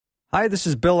Hi, this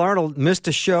is Bill Arnold. Missed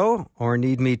a show or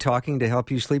need me talking to help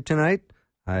you sleep tonight?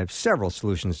 I have several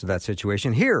solutions to that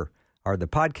situation. Here are the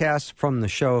podcasts from the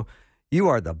show. You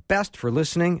are the best for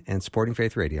listening and supporting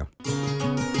Faith Radio.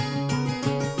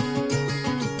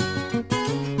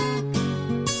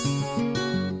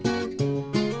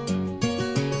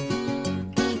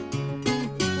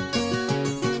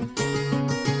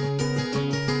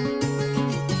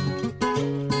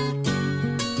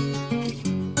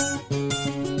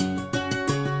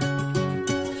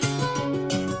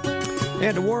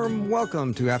 And a warm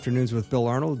welcome to Afternoons with Bill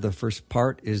Arnold. The first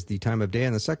part is the time of day,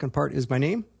 and the second part is my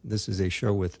name. This is a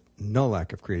show with no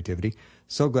lack of creativity.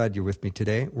 So glad you're with me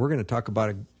today. We're going to talk about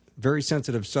a very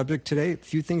sensitive subject today.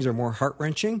 Few things are more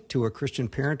heart-wrenching to a Christian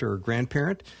parent or a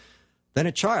grandparent than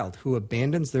a child who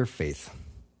abandons their faith.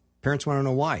 Parents want to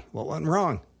know why. What went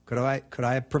wrong? Could I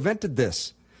have prevented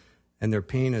this? And their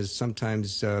pain is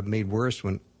sometimes made worse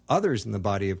when others in the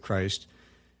body of Christ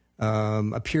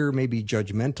appear maybe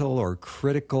judgmental or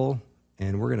critical,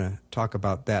 and we're going to talk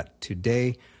about that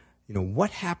today. You know, what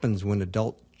happens when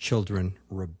adult children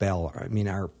rebel? I mean,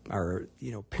 our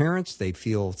parents, they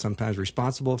feel sometimes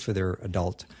responsible for their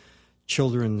adult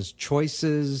children's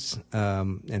choices,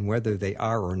 and whether they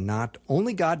are or not,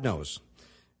 only God knows.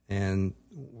 And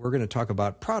we're going to talk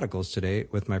about prodigals today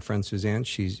with my friend Suzanne.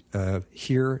 She's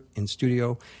here in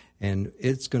studio. And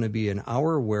it's going to be an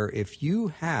hour where if you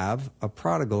have a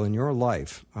prodigal in your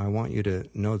life, I want you to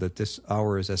know that this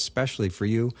hour is especially for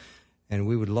you. And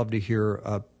we would love to hear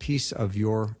a piece of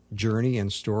your journey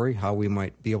and story, how we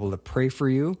might be able to pray for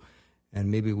you. And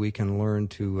maybe we can learn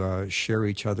to share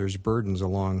each other's burdens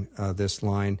along this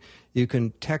line. You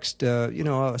can text,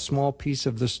 a small piece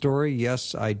of the story.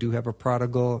 Yes, I do have a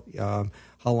prodigal. How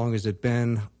long has it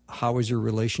been? How is your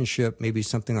relationship? Maybe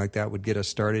something like that would get us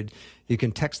started. You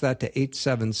can text that to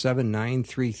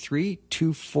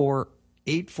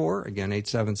 877-933-2484. Again,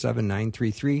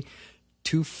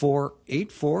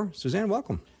 877-933-2484. Suzanne,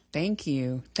 welcome. Thank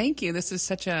you. This is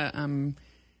such a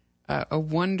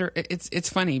wonder. It's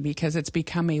funny because it's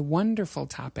become a wonderful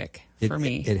topic for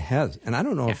me. It has. And I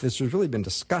don't know if this has really been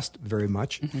discussed very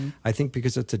much. Mm-hmm. I think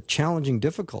because it's a challenging,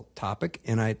 difficult topic,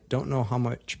 and I don't know how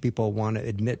much people want to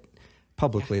admit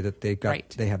publicly that they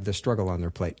have this struggle on their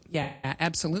plate. Yeah,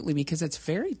 absolutely, because it's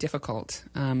very difficult.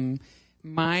 My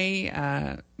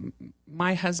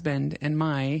husband and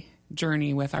my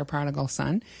journey with our prodigal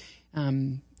son,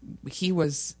 he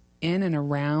was in and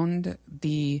around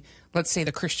let's say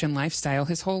the Christian lifestyle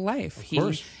his whole life.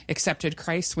 He accepted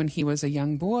Christ when he was a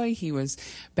young boy. He was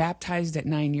baptized at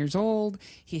 9 years old.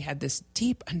 He had this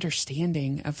deep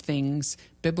understanding of things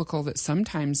biblical that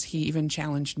sometimes he even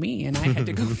challenged me, and I had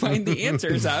to go find the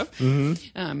answers of.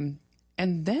 Mm-hmm.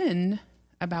 And then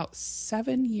about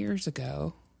 7 years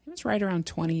ago, he was right around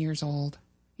 20 years old.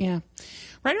 Yeah,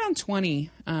 right around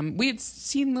 20. We had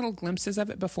seen little glimpses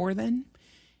of it before then.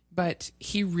 But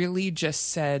he really just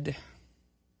said,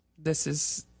 this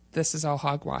is all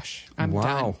hogwash. I'm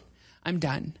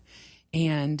done.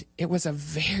 And it was a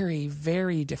very,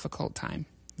 very difficult time.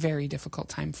 Very difficult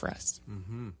time for us.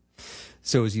 Mm-hmm.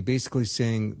 So is he basically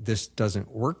saying this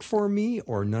doesn't work for me,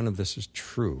 or none of this is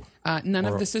true? None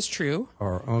of this is true.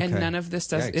 And none of this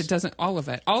does. Yikes. It doesn't. All of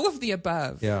it. All of the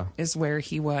above is where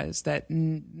he was. That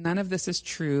none of this is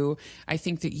true. I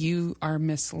think that you are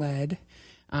misled.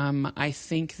 I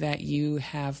think that you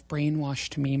have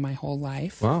brainwashed me my whole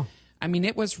life. Wow. I mean,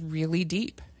 it was really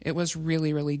deep. It was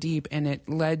really, really deep. And it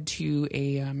led to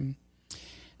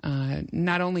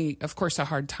not only, of course, a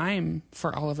hard time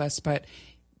for all of us, but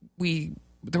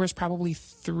there was probably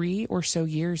 3 or so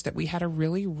years that we had a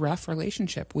really rough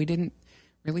relationship. We didn't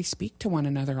really speak to one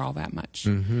another all that much.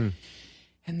 Mm-hmm.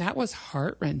 And that was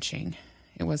heart-wrenching.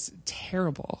 It was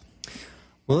terrible.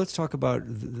 Well, let's talk about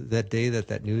that day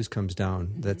that news comes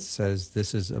down that says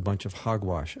this is a bunch of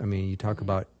hogwash. I mean, you talk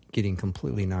about getting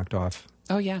completely knocked off.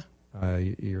 Oh yeah,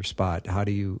 your spot. How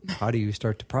do you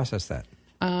start to process that?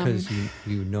 Because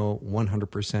you know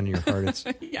 100% in your heart it's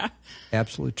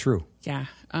absolutely true. Yeah.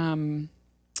 And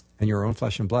your own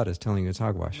flesh and blood is telling you it's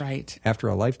hogwash. Right. After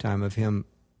a lifetime of him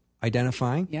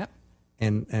identifying. Yep.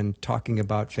 And talking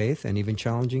about faith and even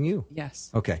challenging you.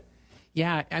 Yes. Okay.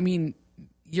 Yeah. I mean,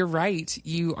 you're right.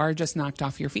 You are just knocked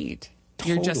off your feet.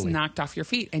 Totally. You're just knocked off your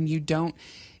feet, and you don't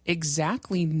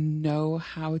exactly know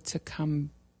how to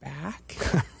come back.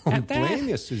 I don't blame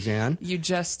you, Suzanne. You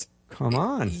just come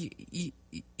on.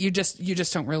 You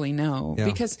just don't really know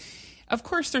because, of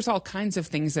course, there's all kinds of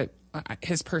things that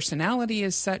his personality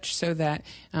is such so that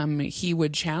he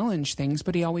would challenge things,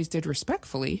 but he always did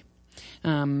respectfully.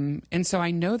 And so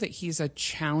I know that he's a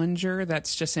challenger.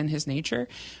 That's just in his nature.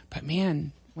 But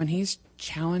man, when he's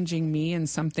challenging me in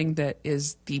something that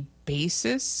is the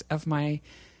basis of my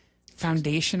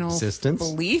foundational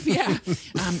belief. Yeah.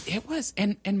 It was,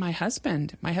 and my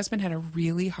husband had a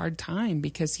really hard time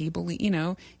because he believed,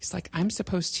 he's like, I'm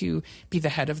supposed to be the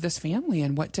head of this family.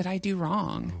 And what did I do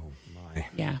wrong? Oh my.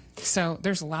 Yeah. So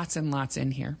there's lots and lots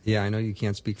in here. Yeah. I know you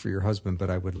can't speak for your husband,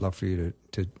 but I would love for you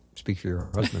to speak for your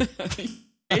husband.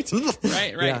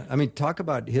 Right. Yeah. I mean, talk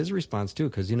about his response too.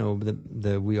 Cause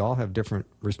we all have different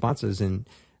responses, and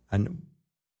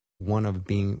one of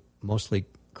being mostly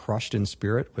crushed in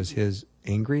spirit was his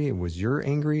angry. Was your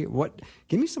angry?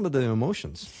 Give me some of the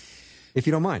emotions, if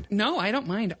you don't mind. No, I don't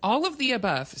mind. All of the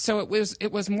above. So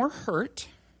it was more hurt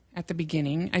at the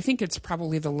beginning. I think it's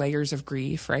probably the layers of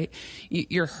grief, right?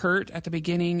 You're hurt at the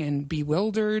beginning and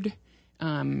bewildered,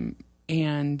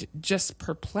 and just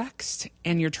perplexed,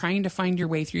 and you're trying to find your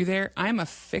way through there. I'm a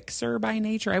fixer by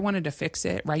nature. I wanted to fix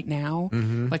it right now.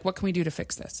 Mm-hmm. Like, what can we do to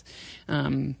fix this?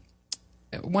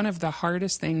 One of the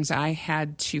hardest things I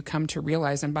had to come to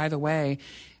realize, and by the way,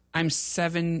 I'm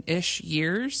 7-ish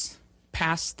years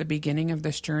past the beginning of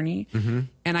this journey, mm-hmm.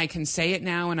 and I can say it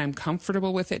now, and I'm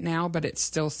comfortable with it now, but it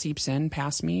still seeps in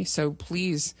past me. So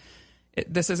please,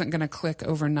 this isn't going to click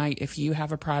overnight if you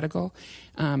have a prodigal.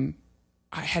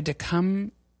 I had to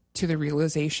come to the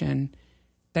realization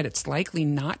that it's likely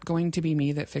not going to be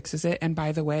me that fixes it. And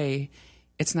by the way,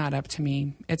 it's not up to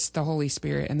me. It's the Holy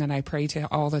Spirit. And then I pray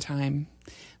to all the time,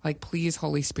 like, please,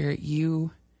 Holy Spirit,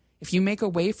 if you make a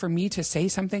way for me to say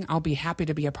something, I'll be happy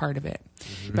to be a part of it.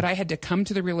 Mm-hmm. But I had to come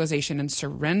to the realization and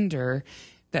surrender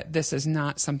that this is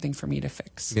not something for me to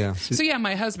fix. Yeah. So yeah,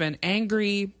 my husband,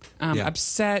 angry,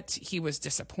 upset. He was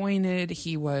disappointed.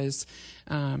 He was,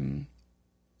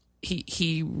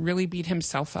 he really beat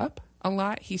himself up a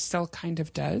lot. He still kind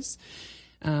of does.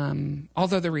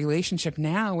 Although the relationship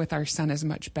now with our son is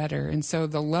much better. And so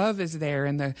the love is there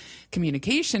and the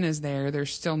communication is there.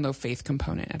 There's still no faith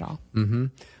component at all. Mm-hmm.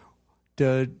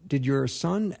 Did your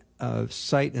son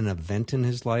cite an event in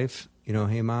his life?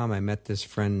 Hey, Mom, I met this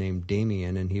friend named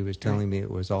Damien, and he was telling me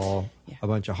it was all a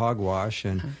bunch of hogwash,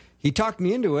 and he talked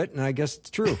me into it, and I guess it's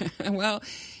true. Well,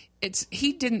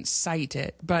 he didn't cite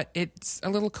it, but it's a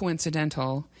little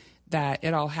coincidental that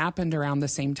it all happened around the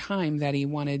same time that he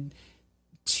wanted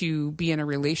to be in a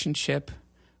relationship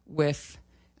with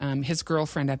his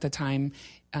girlfriend at the time.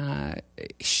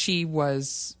 She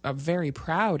was a very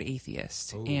proud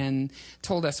atheist and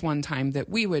told us one time that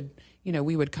we would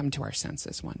come to our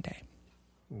senses one day.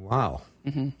 Wow.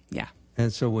 Mm-hmm. Yeah.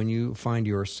 And so when you find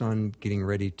your son getting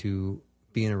ready to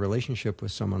be in a relationship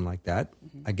with someone like that,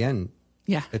 again,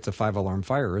 it's a 5-alarm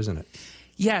fire, isn't it?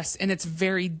 Yes. And it's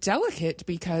very delicate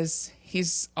because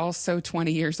he's also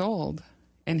 20 years old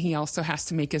and he also has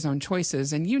to make his own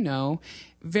choices. And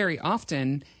very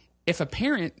often if a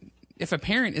parent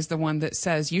is the one that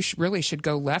says you really should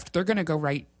go left, they're going to go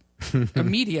right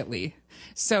immediately.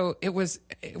 So it was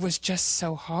just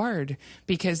so hard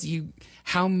because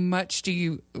how much do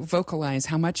you vocalize?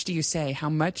 How much do you say? How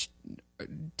much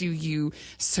do you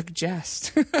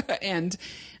suggest? And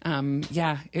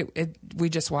we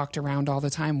just walked around all the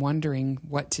time wondering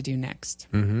what to do next.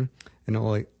 Mm-hmm.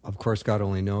 And of course, God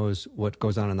only knows what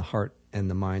goes on in the heart and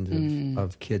the minds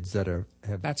of kids that have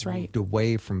That's right. moved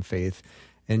away from faith.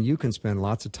 And you can spend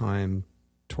lots of time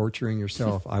torturing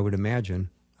yourself, I would imagine.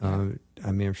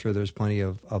 I'm sure there's plenty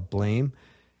of blame.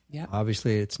 Yeah.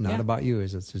 Obviously, it's not about you,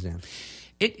 is it, Suzanne?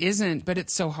 It isn't, but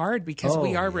it's so hard because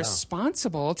we are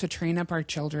responsible to train up our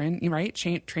children, right?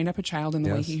 Train up a child in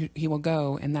the way he will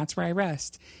go, and that's where I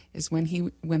rest. Is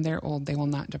when they're old, they will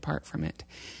not depart from it.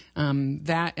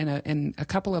 That and a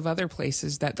couple of other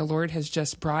places that the Lord has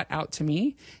just brought out to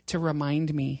me to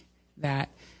remind me that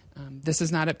this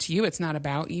is not up to you. It's not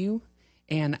about you.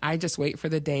 And I just wait for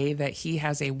the day that he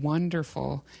has a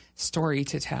wonderful story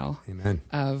to tell. Amen.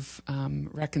 Of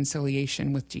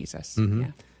reconciliation with Jesus. Mm-hmm.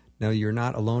 Yeah. Now, you're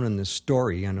not alone in this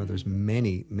story. I know there's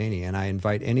many, many, and I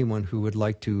invite anyone who would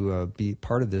like to be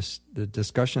part of the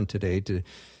discussion today to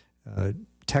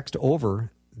text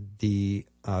over the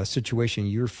situation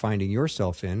you're finding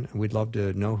yourself in. We'd love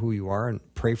to know who you are and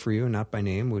pray for you, not by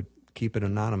name. We'd keep it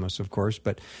anonymous, of course,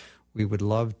 but we would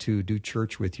love to do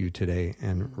church with you today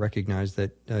and recognize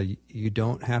that you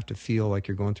don't have to feel like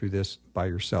you're going through this by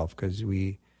yourself, because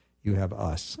you have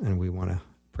us, and we want to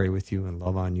pray with you and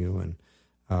love on you. And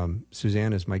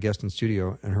Suzanne is my guest in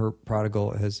studio, and her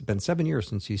prodigal has been 7 years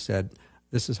since she said,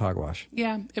 this is hogwash.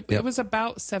 Yeah, it was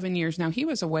about 7 years. Now, he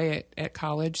was away at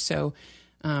college, so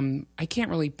I can't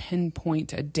really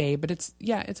pinpoint a day, but it's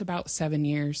about 7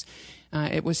 years.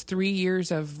 It was 3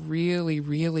 years of really,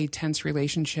 really tense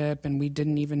relationship, and we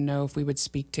didn't even know if we would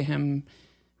speak to him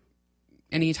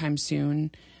anytime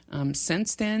soon.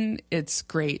 Since then, it's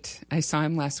great. I saw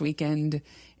him last weekend,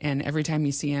 and every time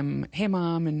you see him, hey,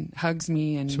 Mom, and hugs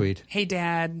me, and Sweet. Hey,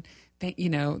 Dad.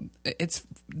 It's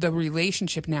the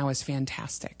relationship now is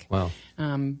fantastic. Wow.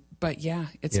 But yeah,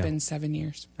 it's been 7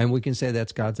 years. And we can say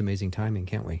that's God's amazing timing,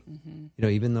 can't we? Mm-hmm.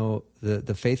 Even though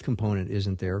the faith component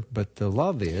isn't there, but the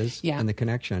love is, and the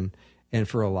connection. And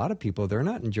for a lot of people, they're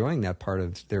not enjoying that part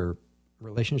of their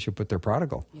relationship with their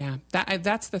prodigal. Yeah,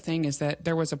 that's the thing, is that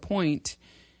there was a point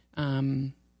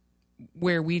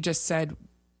where we just said,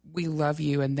 we love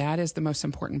you, and that is the most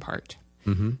important part.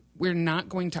 Mm-hmm. We're not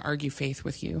going to argue faith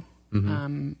with you.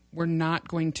 Mm-hmm. We're not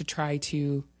going to try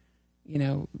to,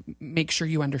 make sure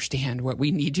you understand what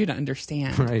we need you to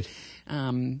understand. Right.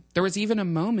 There was even a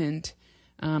moment,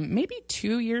 maybe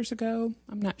 2 years ago,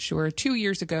 I'm not sure, 2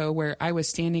 years ago, where I was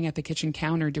standing at the kitchen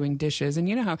counter doing dishes. And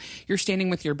you know how you're standing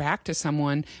with your back to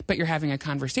someone, but you're having a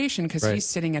conversation because he's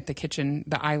sitting at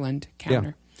the island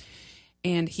counter. Yeah.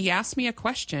 And he asked me a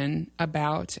question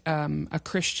about a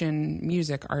Christian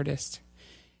music artist.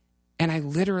 And I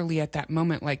literally at that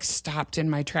moment, stopped in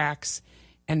my tracks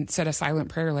and said a silent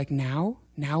prayer, now,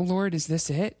 Lord, is this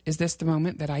it? Is this the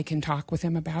moment that I can talk with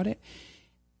him about it?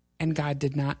 And God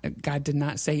did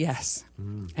not say yes.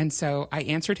 Mm. And so I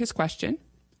answered his question,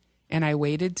 and I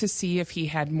waited to see if he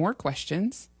had more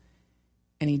questions,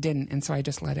 and he didn't. And so I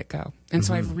just let it go. And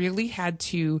so I've really had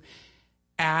to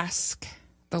ask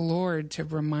the Lord to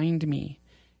remind me,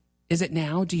 is it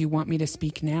now? Do you want me to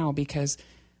speak now? Because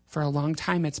for a long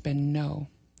time, it's been, no,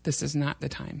 this is not the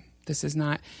time.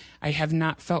 I have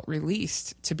not felt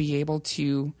released to be able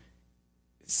to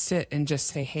sit and just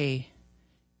say, hey,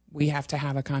 we have to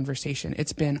have a conversation.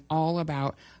 It's been all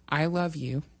about, I love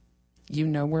you. You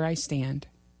know where I stand.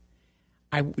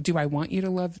 Do I want you to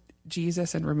love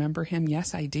Jesus and remember him?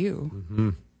 Yes, I do. Mm-hmm.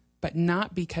 But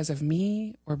not because of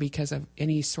me or because of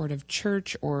any sort of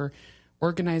church or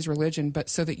organized religion, but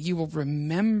so that you will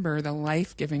remember the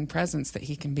life-giving presence that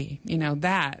he can be.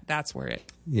 That's where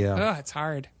it's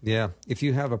hard. Yeah. If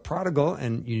you have a prodigal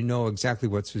and you know exactly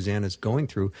what Suzanne is going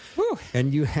through,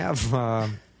 and you have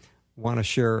want to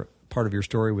share part of your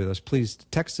story with us, please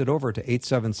text it over to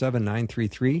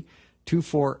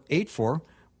 877-933-2484.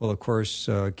 We'll, of course,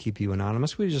 keep you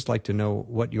anonymous. We'd just like to know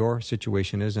what your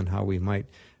situation is and how we might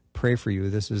pray for you.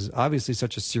 This is obviously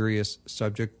such a serious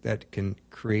subject that can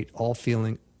create all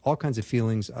kinds of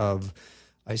feelings of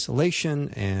isolation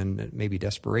and maybe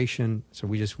desperation. So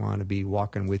we just want to be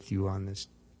walking with you on this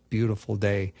beautiful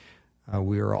day.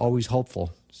 We are always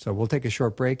hopeful. So we'll take a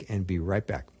short break and be right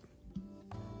back.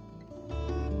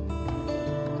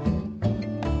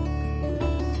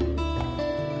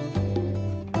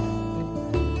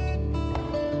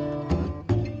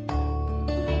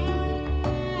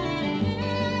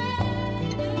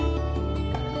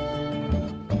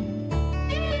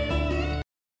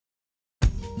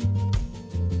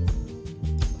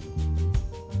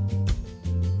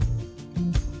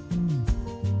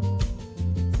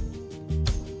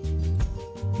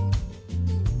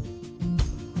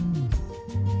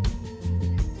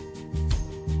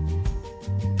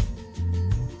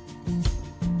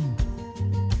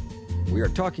 We are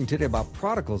talking today about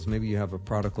prodigals. Maybe you have a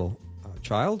prodigal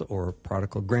child or a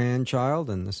prodigal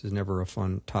grandchild, and this is never a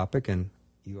fun topic, and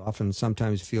you often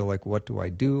sometimes feel like, what do I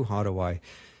do? How do I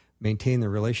maintain the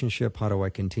relationship? How do I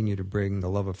continue to bring the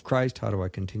love of Christ? How do I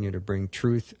continue to bring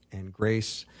truth and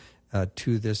grace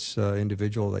to this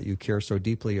individual that you care so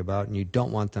deeply about, and you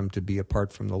don't want them to be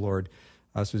apart from the Lord?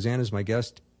 Suzanne is my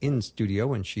guest in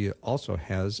studio, and she also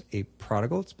has a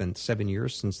prodigal. It's been 7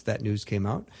 years since that news came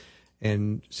out.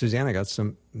 And Suzanne, I got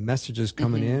some messages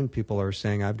coming in. People are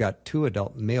saying, I've got 2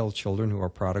 adult male children who are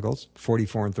prodigals,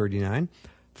 44 and 39.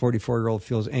 44-year-old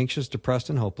feels anxious, depressed,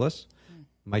 and hopeless.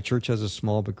 My church has a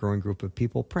small but growing group of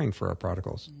people praying for our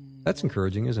prodigals. That's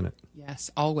encouraging, isn't it? Yes,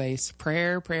 always.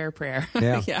 Prayer.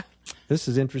 Yeah. Yeah. This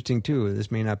is interesting, too. This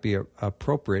may not be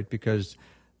appropriate because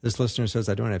this listener says,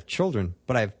 I don't have children,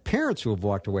 but I have parents who have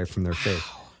walked away from their faith.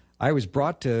 I was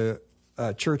brought to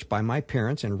church by my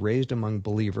parents and raised among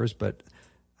believers, but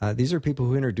these are people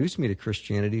who introduced me to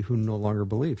Christianity who no longer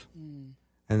believe.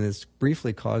 And this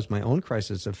briefly caused my own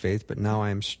crisis of faith, but now I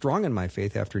am strong in my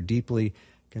faith after deeply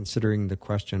considering the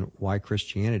question, why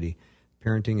Christianity?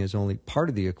 Parenting is only part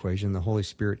of the equation. The Holy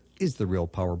Spirit is the real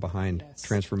power behind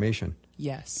transformation.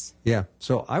 Yes. Yeah.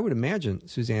 So I would imagine,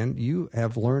 Suzanne, you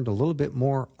have learned a little bit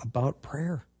more about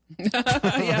prayer.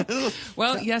 Yeah.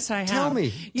 Well, yes, I have. Tell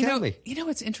me. You know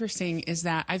what's interesting is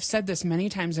that I've said this many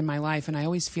times in my life, and I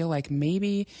always feel like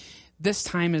maybe this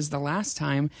time is the last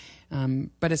time,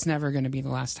 but it's never going to be the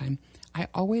last time. I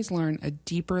always learn a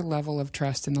deeper level of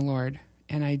trust in the Lord.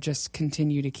 and I just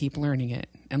continue to keep learning it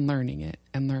and learning it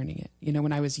and learning it. You know,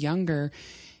 when I was younger,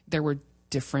 there were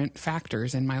different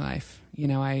factors in my life. You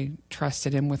know, I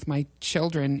trusted him with my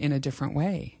children in a different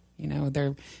way. You know,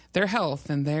 their health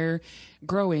and their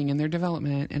growing and their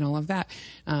development and all of that.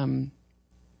 And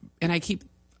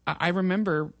I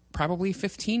remember probably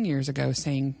 15 years ago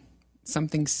saying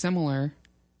something similar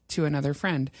to another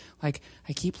friend. Like,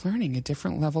 I keep learning a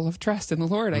different level of trust in the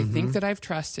Lord. I think that I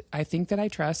trust. I think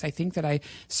that I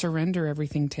surrender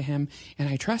everything to him and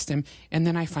I trust him. And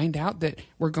then I find out that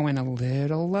we're going a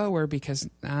little lower because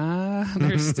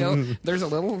there's a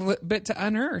little bit to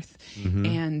unearth.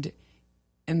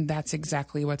 And that's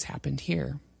exactly what's happened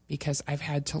here, because I've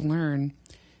had to learn.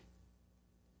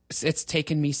 It's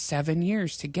taken me 7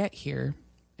 years to get here,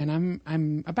 and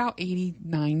I'm about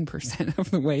 89%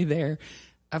 of the way there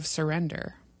of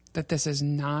surrender, that this is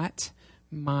not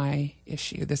my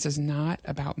issue. This is not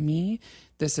about me.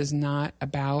 This is not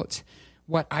about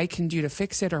what I can do to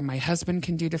fix it or my husband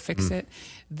can do to fix it.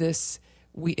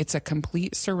 It's a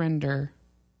complete surrender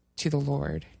to the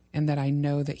Lord, and that I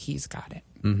know that he's got it.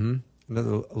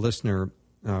 Another listener,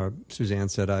 Suzanne,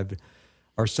 said,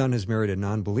 our son has married a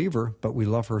non-believer, but we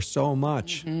love her so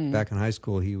much. Back in high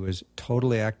school, he was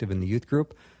totally active in the youth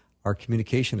group. Our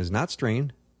communication is not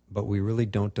strained, but we really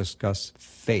don't discuss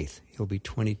faith. He'll be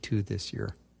 22 this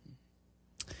year.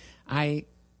 I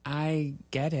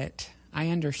get it. I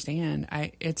understand.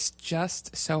 It's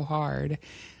just so hard.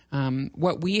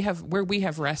 Where we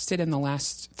have rested in the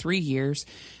last 3 years,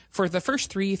 for the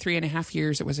first 3.5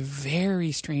 years, it was a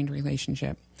very strained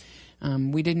relationship.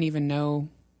 We didn't even know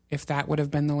if that would have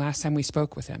been the last time we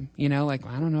spoke with him. You know, like,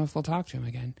 I don't know if we'll talk to him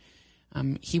again.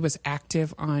 He was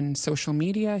active on social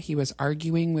media. He was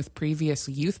arguing with previous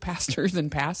youth pastors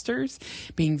and pastors,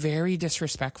 being very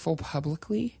disrespectful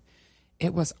publicly.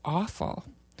 It was awful.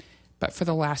 But for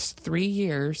the last 3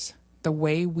 years, the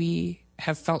way we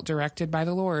have felt directed by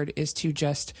the Lord is to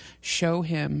just show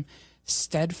him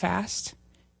steadfast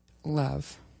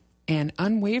love and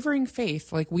unwavering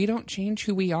faith. Like, we don't change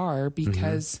who we are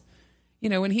because, you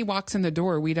know, when he walks in the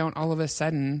door, we don't all of a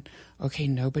sudden, okay,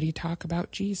 nobody talk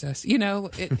about Jesus. You know,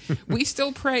 we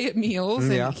still pray at meals,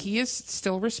 and he is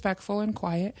still respectful and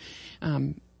quiet.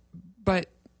 But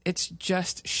it's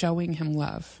just showing him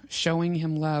love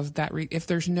that if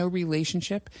there's no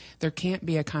relationship, there can't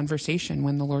be a conversation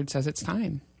when the Lord says it's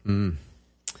time.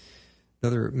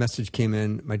 Another message came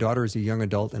in. My daughter is a young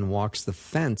adult and walks the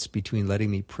fence between letting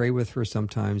me pray with her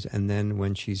sometimes and then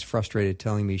when she's frustrated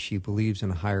telling me she believes in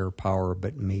a higher power,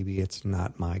 but maybe it's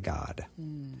not my God.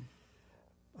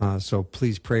 So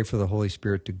please pray for the Holy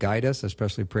Spirit to guide us,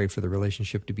 especially pray for the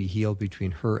relationship to be healed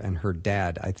between her and her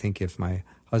dad. I think if my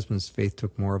husband's faith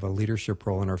took more of a leadership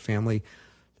role in our family,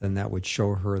 then that would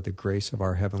show her the grace of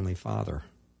our Heavenly Father.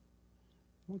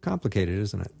 Well, complicated,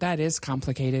 isn't it? That is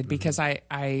complicated because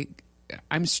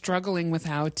I'm struggling with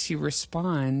how to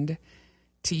respond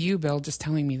to you, Bill, just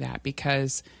telling me that,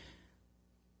 because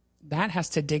that has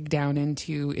to dig down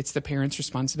into it's the parent's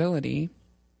responsibility.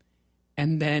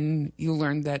 And then you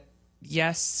learn that,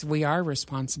 yes, we are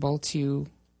responsible to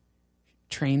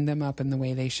train them up in the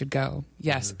way they should go.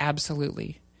 Yes,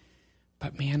 absolutely.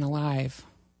 But man alive,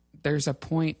 there's a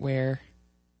point where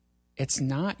it's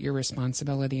not your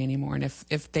responsibility anymore. And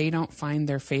if they don't find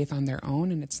their faith on their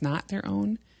own and it's not their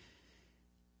own,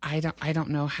 I don't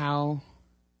know how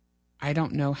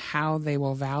they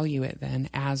will value it then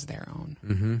as their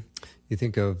own. You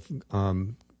think of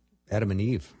Adam and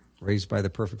Eve, raised by the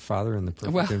perfect father in the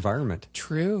perfect environment.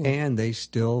 True. And they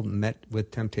still met with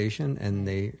temptation and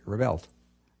they rebelled.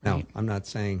 Now, Right. I'm not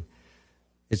saying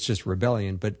it's just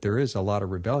rebellion, but there is a lot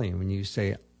of rebellion when you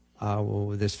say, well,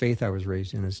 this faith I was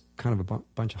raised in is kind of a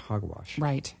bunch of hogwash.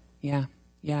 Right. Yeah.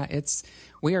 Yeah.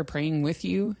 We are praying with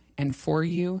you and for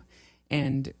you.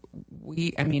 And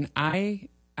I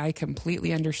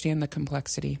completely understand the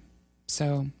complexity.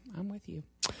 So I'm with you.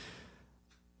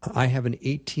 I have an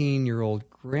 18-year-old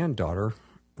granddaughter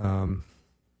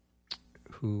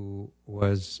who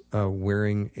was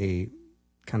wearing a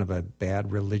kind of a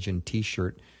bad religion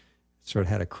T-shirt. Sort of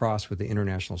had a cross with the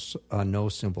international no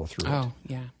symbol through it. Oh,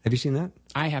 yeah. Have you seen that?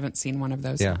 I haven't seen one of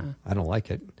those. Yeah, I don't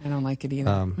like it. I don't like it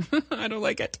either. I don't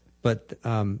like it. But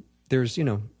there's,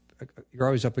 you're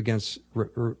always up against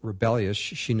rebellious.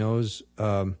 She knows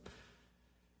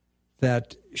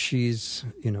that she's,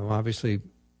 obviously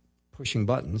pushing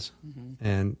buttons.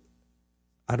 And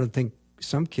I don't think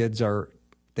some kids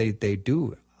they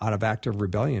do, out of active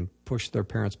rebellion, push their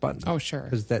parents' buttons. Oh, sure.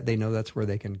 Because they know that's where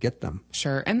they can get them.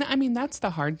 Sure. And that's the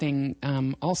hard thing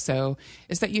also,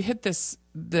 is that you hit this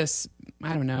this,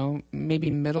 I don't know,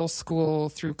 maybe middle school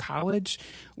through college,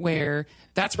 where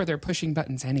that's where they're pushing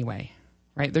buttons anyway,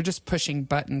 right? They're just pushing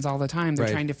buttons all the time. They're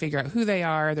trying to figure out who they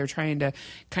are. They're trying to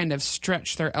kind of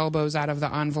stretch their elbows out of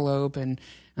the envelope and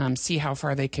see how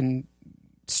far they can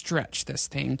stretch this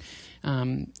thing.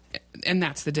 And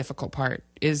that's the difficult part.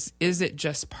 Is it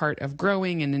just part of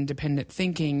growing and independent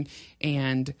thinking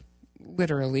and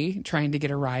literally trying to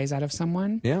get a rise out of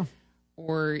someone? Yeah.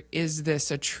 Or is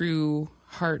this a true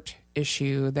heart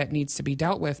issue that needs to be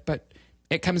dealt with? But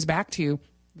it comes back to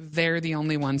they're the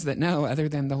only ones that know other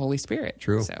than the Holy Spirit.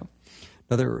 True. So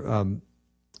Another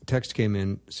text came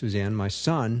in, Suzanne, my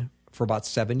son, for about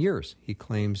 7 years, he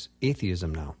claims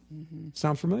atheism now. Mm-hmm.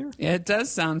 Sound familiar? It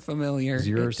does sound familiar.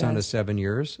 Your son is 7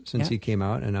 years since he came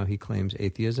out, and now he claims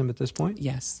atheism at this point?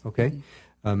 Yes. Okay.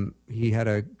 Mm-hmm. He had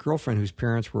a girlfriend whose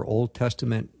parents were Old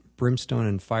Testament brimstone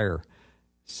and fire,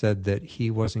 said that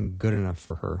he wasn't good enough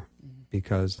for her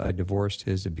because I divorced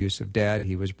his abusive dad.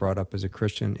 He was brought up as a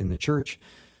Christian in the church,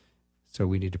 so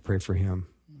we need to pray for him.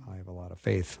 I have a lot of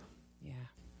faith. Yeah.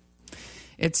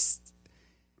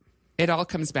 It all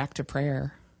comes back to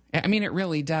prayer. I mean, it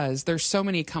really does. There's so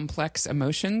many complex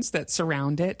emotions that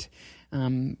surround it,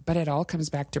 but it all comes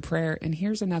back to prayer. And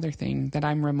here's another thing that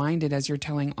I'm reminded as you're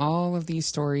telling all of these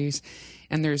stories,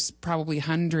 and there's probably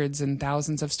hundreds and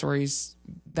thousands of stories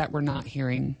that we're not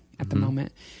hearing at the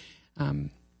moment.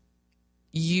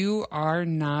 You are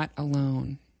not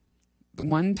alone.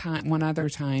 One other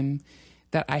time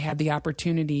that I had the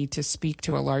opportunity to speak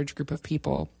to a large group of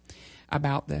people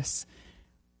about this,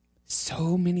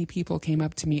 so many people came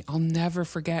up to me. I'll never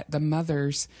forget the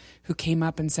mothers who came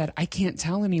up and said, I can't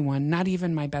tell anyone, not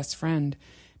even my best friend,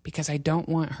 because I don't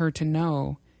want her to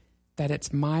know that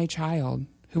it's my child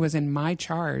who was in my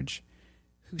charge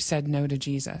who said no to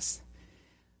Jesus.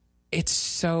 It's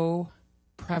so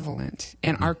prevalent.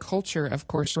 And our culture, of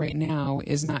course, right now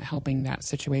is not helping that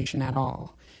situation at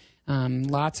all.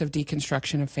 Lots of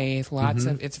deconstruction of faith, lots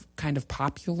of, it's kind of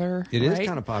popular. It is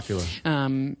kind of popular.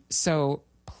 So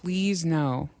please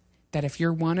know that if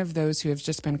you're one of those who have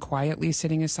just been quietly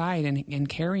sitting aside and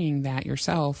carrying that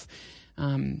yourself,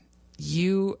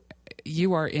 you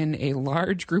are in a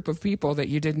large group of people that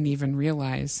you didn't even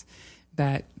realize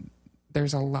that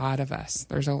there's a lot of us.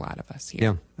 There's a lot of us here.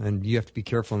 Yeah, and you have to be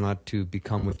careful not to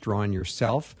become withdrawn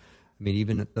yourself. I mean,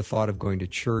 even the thought of going to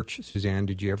church, Suzanne,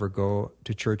 did you ever go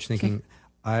to church thinking,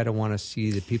 I don't want to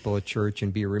see the people at church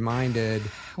and be reminded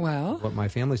what my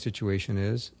family situation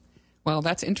is? Well,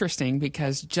 that's interesting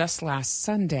because just last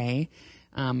Sunday,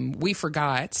 we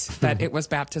forgot that it was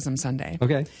Baptism Sunday.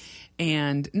 Okay.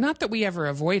 And not that we ever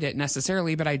avoid it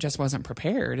necessarily, but I just wasn't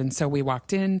prepared. And so we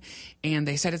walked in and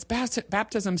they said, it's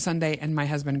Baptism Sunday. And my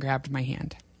husband grabbed my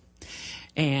hand.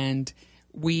 And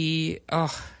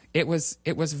it was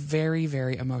very,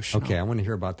 very emotional. Okay, I want to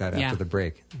hear about that after the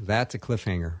break. That's a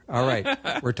cliffhanger. All right,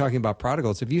 we're talking about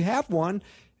prodigals. If you have one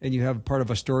and you have part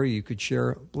of a story you could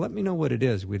share, let me know what it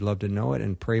is. We'd love to know it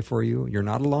and pray for you. You're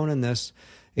not alone in this.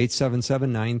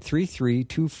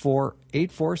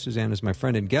 877-933-2484. Suzanne is my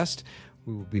friend and guest.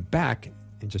 We will be back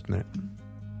in just a minute.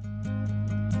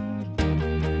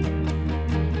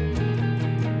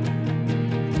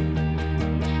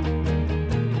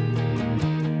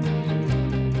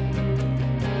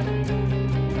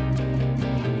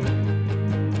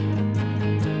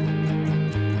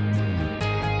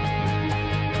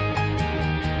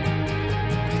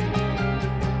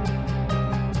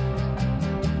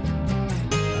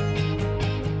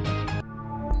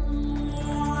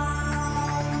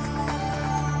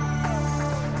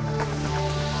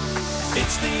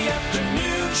 It's the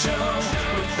afternoon show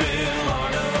with Bill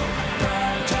Arnold.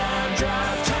 Prime time,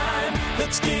 drive time.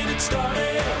 Let's get it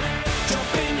started.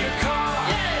 Jump in your car.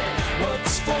 Yeah.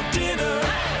 What's for dinner?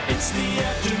 Hey. It's the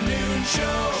afternoon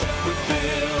show with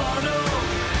Bill Arnold.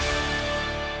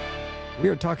 We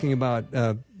are talking about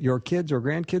your kids or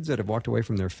grandkids that have walked away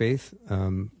from their faith.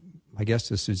 My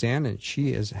guest is Suzanne, and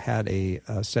she has had a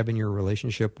 7-year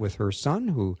relationship with her son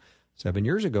who 7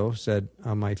 years ago said,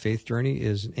 my faith journey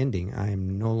is ending. I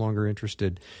am no longer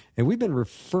interested. And we've been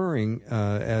referring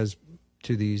as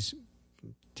to these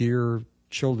dear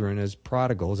children as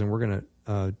prodigals, and we're going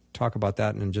to talk about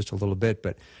that in just a little bit.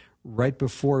 But right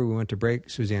before we went to break,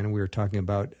 Suzanne, we were talking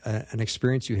about an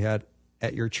experience you had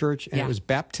at your church, and it was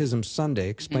Baptism Sunday.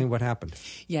 Explain what happened.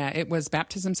 Yeah, it was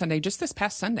Baptism Sunday, just this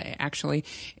past Sunday, actually.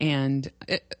 And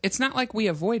it's not like we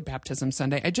avoid Baptism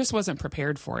Sunday. I just wasn't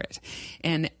prepared for it.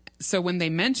 And so when they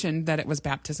mentioned that it was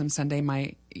Baptism Sunday,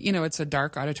 it's a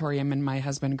dark auditorium, and my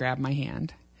husband grabbed my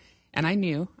hand. And I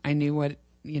knew what,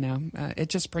 it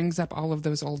just brings up all of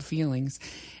those old feelings.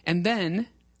 And then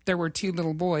there were two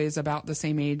little boys about the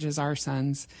same age as our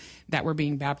sons that were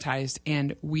being baptized,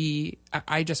 and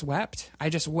I just wept. I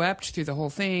just wept through the whole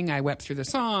thing. I wept through the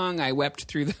song. I wept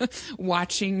through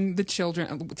watching the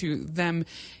children, through them.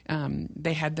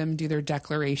 They had them do their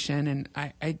declaration,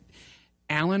 and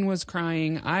Alan was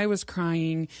crying. I was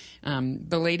crying.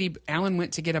 Alan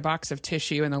went to get a box of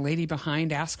tissue, and the lady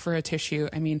behind asked for a tissue.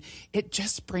 I mean, it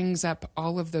just brings up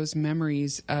all of those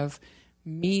memories of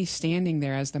me standing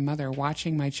there as the mother,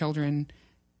 watching my children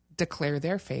declare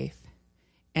their faith,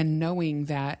 and knowing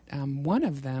that one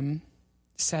of them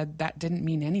said that didn't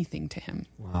mean anything to him.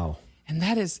 Wow. And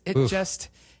that is, it just,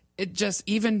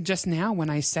 even just now when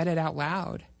I said it out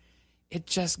loud, it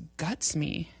just guts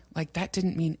me. Like, that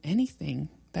didn't mean anything.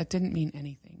 That didn't mean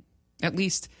anything. At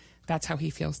least that's how he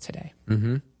feels today.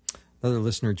 Mm-hmm. Another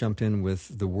listener jumped in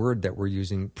with the word that we're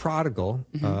using, prodigal.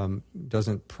 Mm-hmm.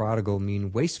 Doesn't prodigal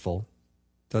mean wasteful?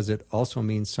 Does it also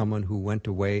mean someone who went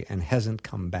away and hasn't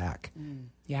come back?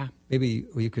 Yeah. Maybe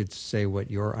you could say what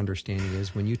your understanding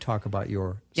is when you talk about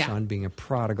your son being a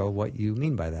prodigal, what you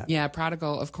mean by that. Yeah,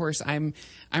 prodigal, of course, I'm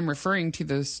referring to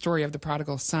the story of the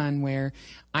prodigal son, where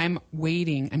I'm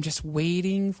just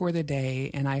waiting for the day,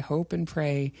 and I hope and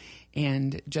pray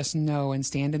and just know and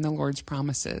stand in the Lord's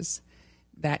promises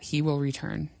that he will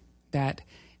return, that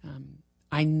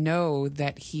I know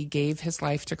that he gave his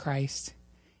life to Christ,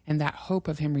 and that hope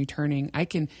of him returning. I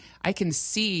can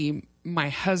see my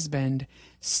husband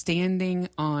standing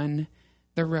on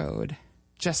the road,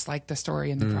 just like the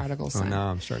story in the prodigal son. Oh, now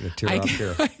I'm starting to tear up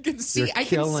here. I can see it. I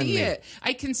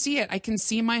can see it. I can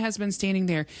see my husband standing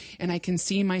there, and I can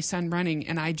see my son running,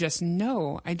 and I just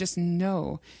know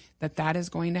that is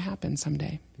going to happen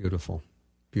someday. Beautiful.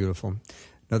 Beautiful.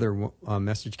 Another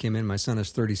message came in. My son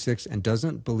is 36 and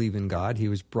doesn't believe in God. He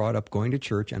was brought up going to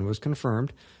church and was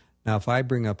confirmed. Now, if I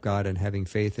bring up God and having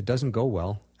faith, it doesn't go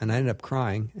well, and I end up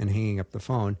crying and hanging up the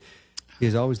phone. He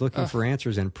is always looking for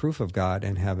answers and proof of God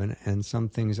and heaven, and some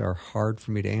things are hard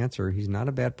for me to answer. He's not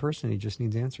a bad person. He just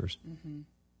needs answers. Mm-hmm.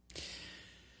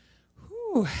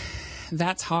 Whew,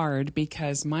 that's hard,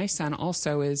 because my son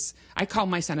also is, I call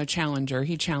my son a challenger.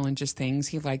 He challenges things.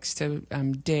 He likes to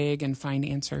dig and find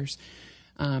answers.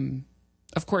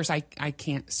 Of course, I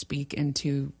can't speak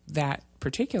into that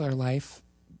particular life,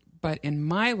 but in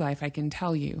my life, I can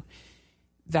tell you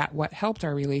that what helped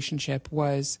our relationship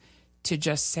was to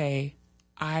just say,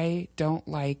 I don't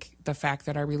like the fact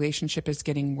that our relationship is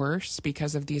getting worse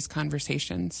because of these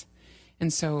conversations.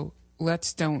 And so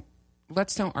let's don't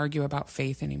argue about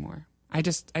faith anymore. I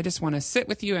just want to sit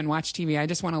with you and watch TV. I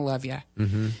just want to love you.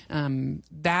 Mm-hmm.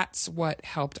 That's what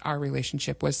helped our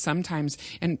relationship, was sometimes,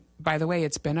 and by the way,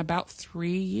 it's been about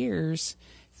 3 years.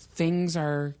 Things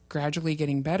are gradually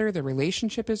getting better. The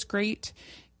relationship is great.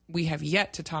 We have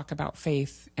yet to talk about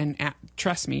faith, and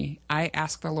trust me, I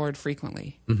ask the Lord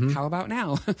frequently, how about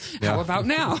now? How about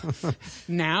now?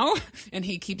 Now? And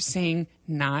he keeps saying,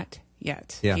 not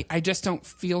yet. Yeah. I just don't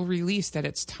feel released that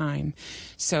it's time.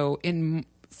 So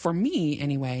for me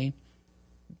anyway,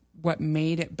 what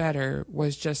made it better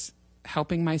was just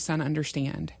helping my son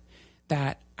understand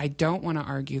that I don't want to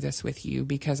argue this with you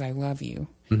because I love you.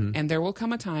 Mm-hmm. And there will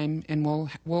come a time, and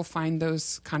we'll find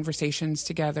those conversations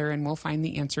together, and we'll find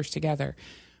the answers together.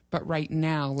 But right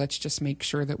now, let's just make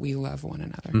sure that we love one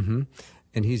another. Mm-hmm.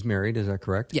 And he's married, is that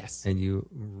correct? Yes. And you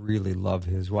really love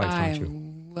his wife, don't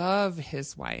you? I love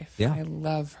his wife. Yeah. I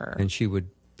love her. And she would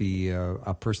be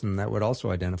a person that would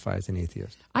also identify as an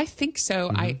atheist. I think so.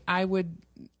 Mm-hmm. I would.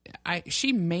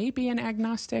 She may be an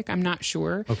agnostic. I'm not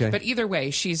sure. Okay. But either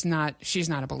way, she's not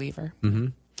a believer. Mm-hmm.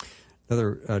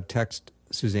 Another text,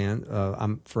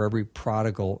 Suzanne. For every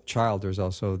prodigal child, there's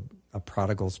also a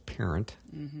prodigal's parent,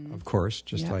 of course,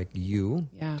 just like you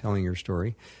telling your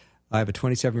story. I have a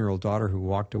 27-year-old daughter who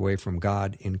walked away from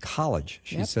God in college.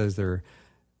 She says there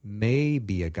may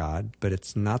be a God, but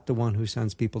it's not the one who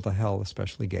sends people to hell,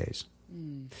 especially gays.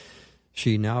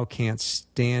 She now can't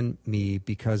stand me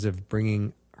because of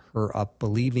bringing her up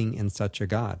believing in such a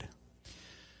God.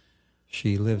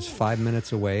 She lives 5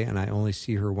 minutes away, and I only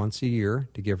see her once a year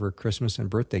to give her Christmas and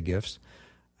birthday gifts.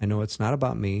 I know it's not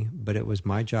about me, but it was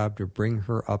my job to bring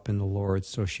her up in the Lord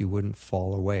so she wouldn't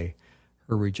fall away.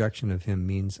 Her rejection of him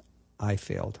means I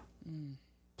failed.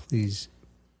 Please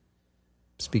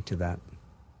speak to that.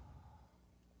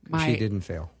 She didn't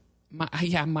fail.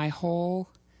 My whole,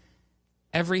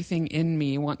 everything in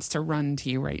me wants to run to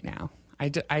you right now.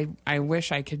 I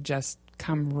wish I could just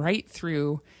come right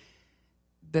through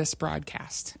this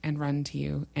broadcast and run to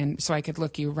you, and so I could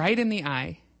look you right in the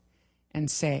eye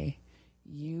and say,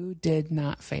 you did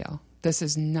not fail. This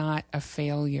is not a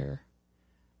failure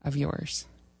of yours.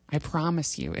 I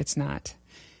promise you it's not.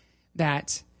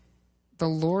 That the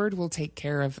Lord will take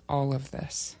care of all of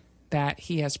this, that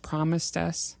he has promised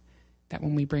us that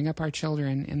when we bring up our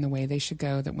children in the way they should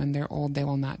go, that when they're old, they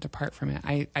will not depart from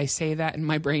it. I say that in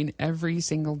my brain every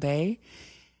single day.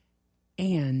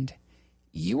 And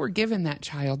you were given that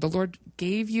child. The Lord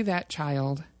gave you that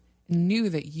child, knew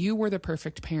that you were the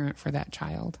perfect parent for that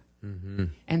child. Mm-hmm.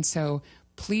 And so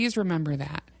please remember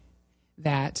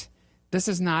that this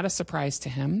is not a surprise to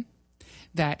him,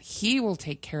 that he will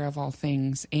take care of all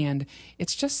things. And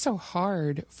it's just so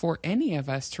hard for any of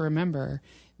us to remember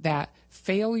that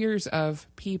failures of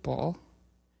people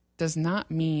does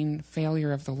not mean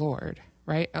failure of the Lord,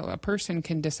 right? A person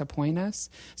can disappoint us.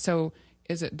 So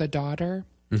is it the daughter?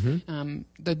 Mm-hmm.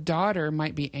 The daughter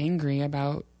might be angry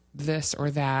about this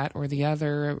or that or the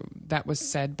other that was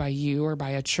said by you or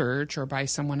by a church or by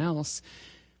someone else.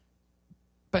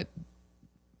 But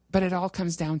it all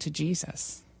comes down to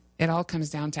Jesus. It all comes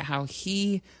down to how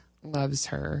he loves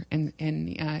her, and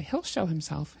he'll show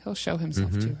himself. He'll show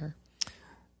himself to her.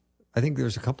 I think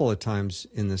there's a couple of times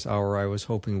in this hour I was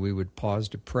hoping we would pause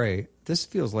to pray. This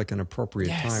feels like an appropriate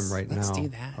time right now. Let's do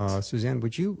that. Suzanne,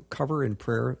 would you cover in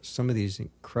prayer some of these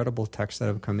incredible texts that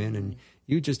have come in? And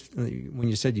you just, when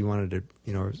you said you wanted to,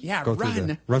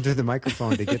 run through the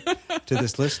microphone to get to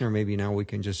this listener, maybe now we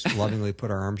can just lovingly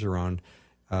put our arms around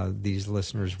these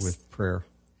listeners with prayer.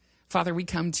 Father, we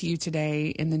come to you today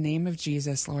in the name of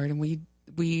Jesus, Lord, and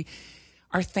we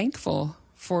are thankful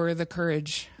for the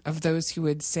courage of those who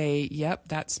would say, yep,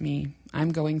 that's me.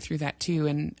 I'm going through that too,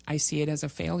 and I see it as a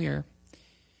failure.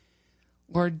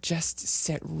 Lord, just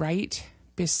sit right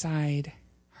beside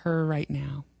her right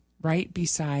now, right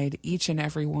beside each and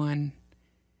every one,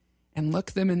 and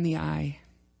look them in the eye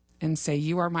and say,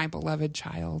 you are my beloved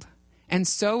child, and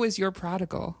so is your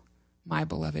prodigal, my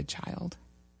beloved child.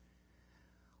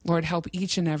 Lord, help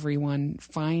each and every one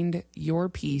find your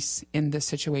peace in this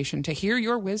situation, to hear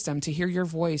your wisdom, to hear your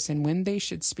voice, and when they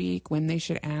should speak, when they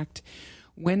should act,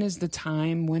 when is the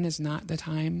time, when is not the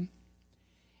time.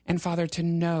 And Father, to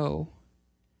know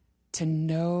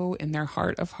in their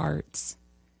heart of hearts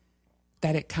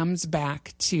that it comes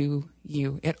back to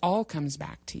you. It all comes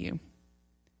back to you.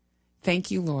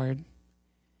 Thank you, Lord.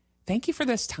 Thank you for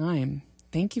this time.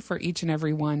 Thank you for each and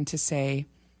every one to say,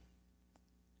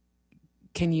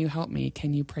 can you help me?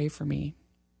 Can you pray for me?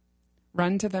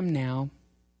 Run to them now.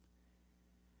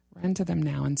 Run to them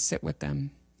now and sit with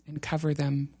them and cover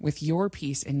them with your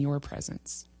peace and your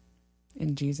presence.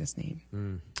 In Jesus'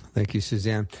 name. Thank you,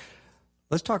 Suzanne.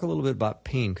 Let's talk a little bit about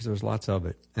pain, because there's lots of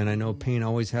it. And I know pain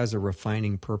always has a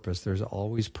refining purpose. There's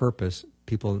always purpose.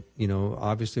 People,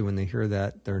 obviously when they hear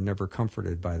that, they're never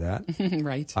comforted by that.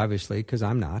 Right. Obviously, because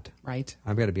I'm not. Right.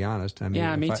 I've got to be honest. I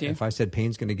mean, me too. If I said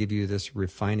pain's going to give you this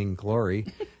refining glory,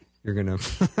 you're going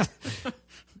to,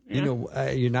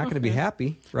 you're not going to be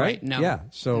happy, right? No. Yeah.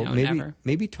 So never.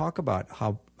 maybe talk about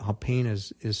how pain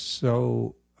is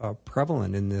so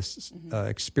prevalent in this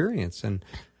experience, and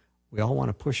we all want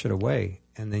to push it away,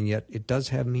 and then yet it does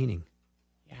have meaning.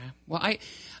 Yeah. Well,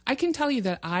 I can tell you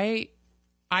that I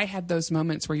had those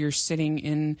moments where you're sitting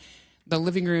in the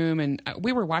living room and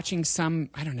we were watching some,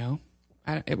 I don't know,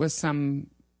 it was some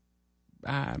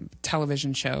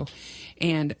television show.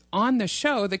 And on the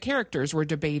show, the characters were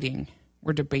debating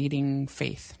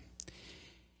faith.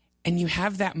 And you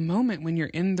have that moment when you're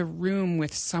in the room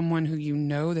with someone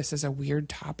who this is a weird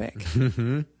topic,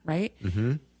 right?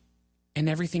 Mm-hmm. And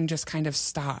everything just kind of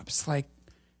stops. Like,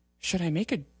 should I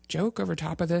make a joke over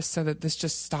top of this so that this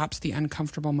just stops the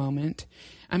uncomfortable moment?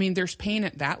 I mean, there's pain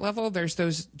at that level. There's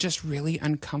those just really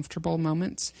uncomfortable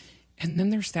moments. And then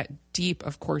there's that deep,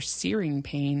 of course, searing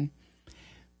pain.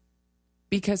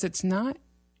 Because it's not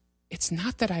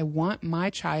that I want my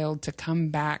child to come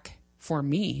back for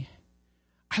me.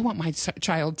 I want my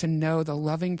child to know the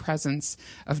loving presence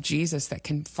of Jesus that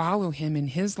can follow him in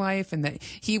his life and that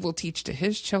he will teach to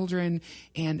his children.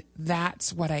 And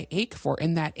that's what I ache for.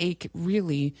 And that ache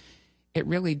really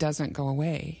doesn't go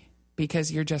away,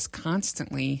 because you're just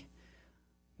constantly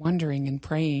wondering and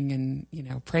praying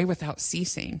and, pray without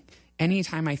ceasing.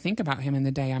 Anytime I think about him in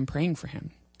the day, I'm praying for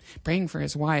him, praying for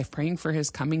his wife, praying for his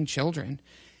coming children.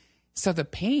 So the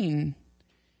pain,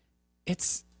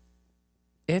 it's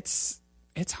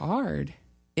hard.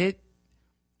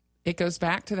 It goes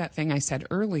back to that thing I said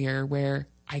earlier, where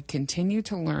I continue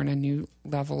to learn a new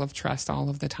level of trust all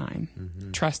of the time.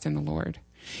 Mm-hmm. Trust in the Lord.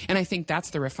 And I think that's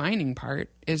the refining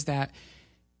part, is that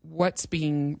what's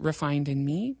being refined in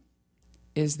me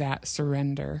is that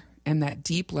surrender and that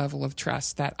deep level of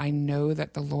trust that I know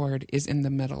that the Lord is in the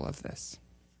middle of this.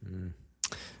 Mm.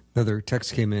 Another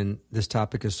text came in. This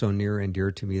topic is so near and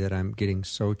dear to me that I'm getting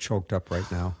so choked up right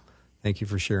now. Thank you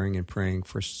for sharing and praying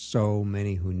for so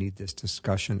many who need this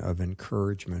discussion of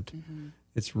encouragement. Mm-hmm.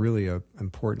 It's really an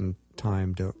important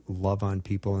time to love on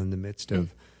people in the midst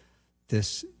of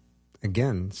this,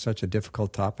 again, such a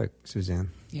difficult topic,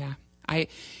 Suzanne. Yeah. I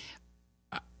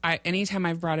anytime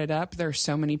I've brought it up, there's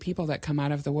so many people that come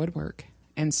out of the woodwork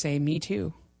and say, me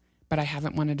too, but I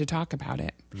haven't wanted to talk about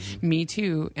it. Mm-hmm. Me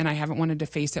too, and I haven't wanted to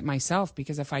face it myself,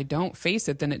 because if I don't face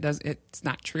it, then it's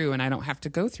not true, and I don't have to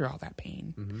go through all that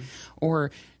pain. Mm-hmm.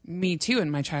 Or me too,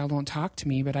 and my child won't talk to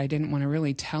me, but I didn't want to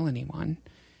really tell anyone.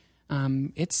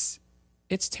 It's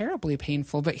terribly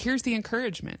painful, but here's the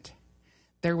encouragement.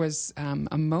 There was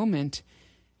a moment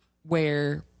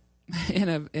where,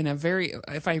 in a very,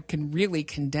 if I can really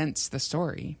condense the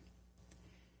story,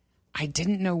 I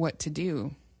didn't know what to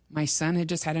do. My son had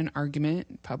just had an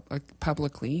argument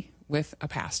publicly with a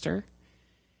pastor.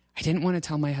 I didn't want to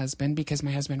tell my husband because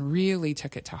my husband really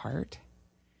took it to heart.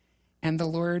 And the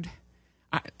Lord,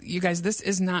 you guys, this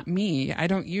is not me. I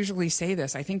don't usually say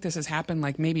this. I think this has happened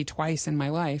like maybe twice in my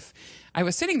life. I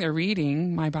was sitting there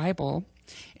reading my Bible,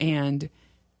 and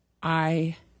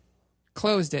I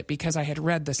closed it because I had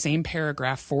read the same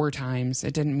paragraph 4 times.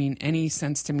 It didn't mean any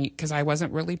sense to me because I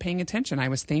wasn't really paying attention. I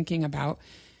was thinking about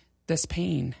this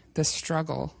pain, this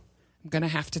struggle. I'm going to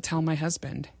have to tell my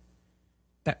husband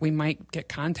that we might get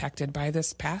contacted by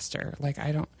this pastor. Like,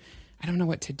 I don't know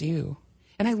what to do.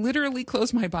 And I literally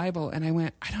closed my Bible and I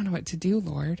went, I don't know what to do,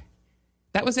 Lord.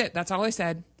 That was it. That's all I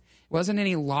said. It wasn't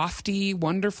any lofty,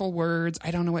 wonderful words.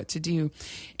 I don't know what to do.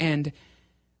 And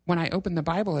when I opened the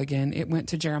Bible again, it went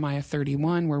to Jeremiah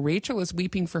 31, where Rachel is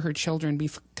weeping for her children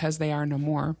because they are no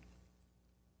more.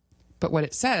 But what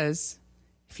it says,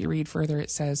 if you read further,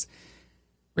 it says,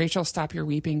 Rachel, stop your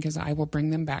weeping, because I will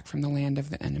bring them back from the land of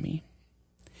the enemy.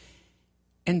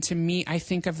 And to me, I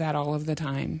think of that all of the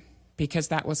time, because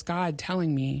that was God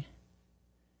telling me,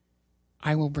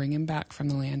 I will bring him back from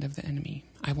the land of the enemy.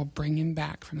 I will bring him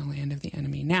back from the land of the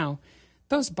enemy. Now,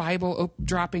 those Bible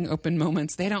dropping open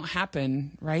moments, they don't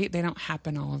happen, right? They don't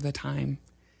happen all of the time.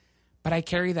 But I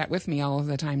carry that with me all of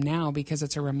the time now, because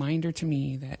it's a reminder to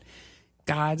me that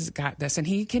God's got this, and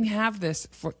he can have this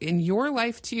in your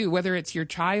life too, whether it's your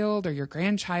child or your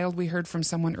grandchild. We heard from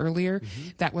someone earlier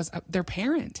that was their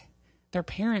parent. Their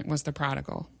parent was the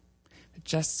prodigal.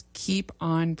 Just keep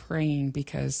on praying,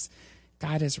 because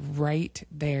God is right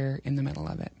there in the middle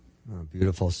of it. Oh,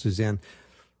 beautiful. Suzanne,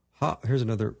 here's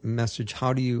another message.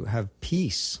 How do you have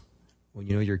peace when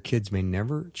you know your kids may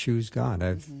never choose God? I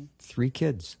have 3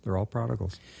 kids. They're all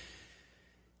prodigals.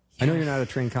 I know you're not a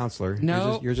trained counselor.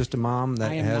 No. You're just a mom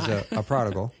that has a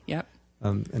prodigal. Yep.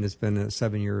 And it's been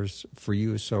 7 years for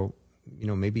you. So,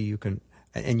 maybe you can,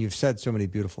 and you've said so many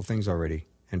beautiful things already,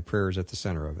 and prayer is at the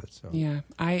center of it. So yeah,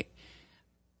 I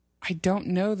don't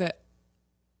know that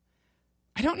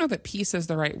peace is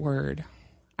the right word.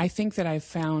 I think that I've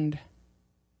found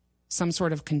some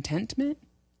sort of contentment,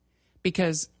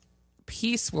 because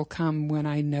peace will come when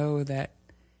I know that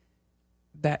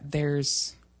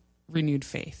there's renewed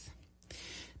faith.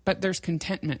 But there's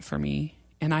contentment for me,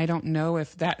 and I don't know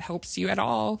if that helps you at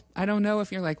all. I don't know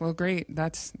if you're like, well, great,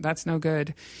 that's no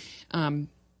good.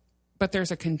 But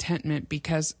there's a contentment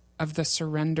because of the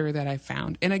surrender that I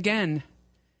found. And again,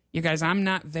 you guys, I'm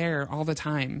not there all the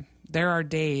time. There are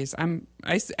days. I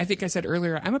think I said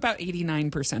earlier, I'm about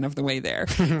 89% of the way there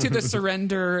to the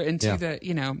surrender and to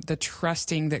the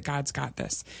trusting that God's got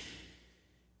this.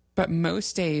 But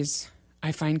most days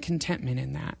I find contentment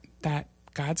in that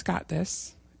God's got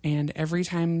this. And every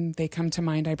time they come to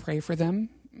mind, I pray for them,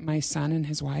 my son and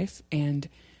his wife, and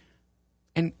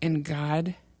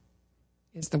God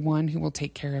is the one who will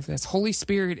take care of this. Holy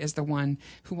Spirit is the one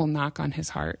who will knock on his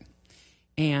heart.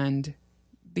 And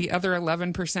the other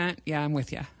 11%, yeah, I'm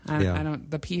with you. I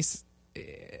don't, the peace,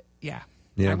 I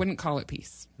wouldn't call it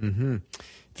peace. Mm-hmm.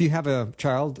 If you have a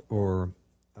child or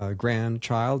a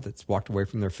grandchild that's walked away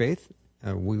from their faith,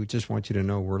 we just want you to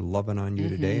know we're loving on you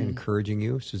today, encouraging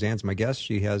you. Suzanne's my guest.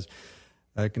 She has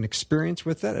an experience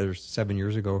with that. 7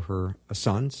 years ago, her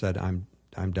son said, I'm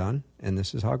done, and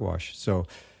this is hogwash. So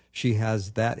she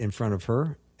has that in front of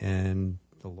her, and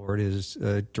the Lord is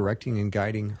directing and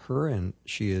guiding her, and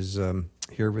she is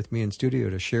here with me in studio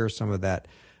to share some of that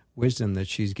wisdom that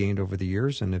she's gained over the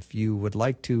years. And if you would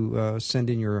like to send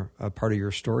in your part of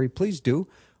your story, please do.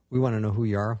 We want to know who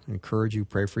you are, encourage you,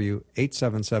 pray for you.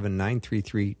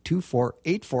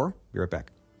 877-933-2484. Be right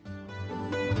back.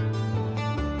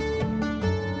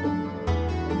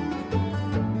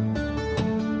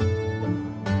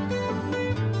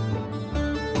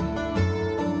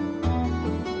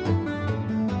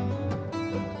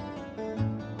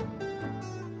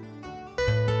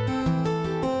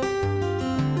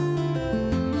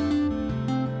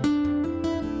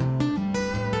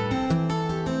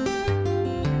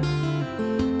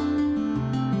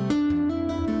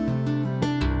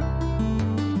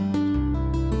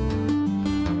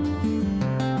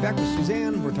 Back with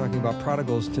Suzanne. We're talking about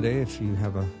prodigals today. If you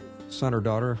have a son or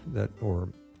daughter or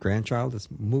grandchild that's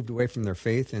moved away from their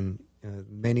faith, and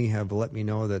many have let me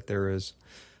know that there is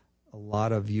a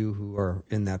lot of you who are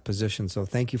in that position. So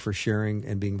thank you for sharing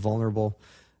and being vulnerable.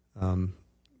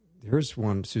 Here's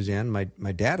one, Suzanne.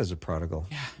 My dad is a prodigal,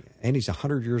 and he's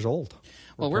 100 years old.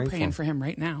 We're praying for him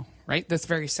right now, right? This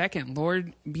very second.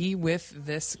 Lord, be with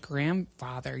this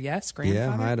grandfather. Yes,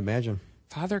 grandfather? Yeah, I'd imagine.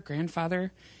 Father,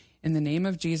 grandfather, in the name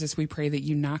of Jesus, we pray that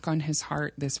you knock on his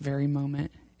heart this very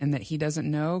moment, and that he doesn't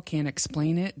know, can't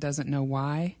explain it, doesn't know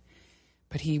why,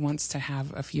 but he wants to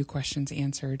have a few questions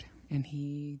answered, and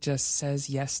he just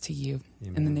says yes to you.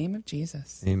 Amen. In the name of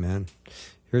Jesus. Amen.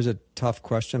 Here's a tough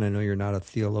question. I know you're not a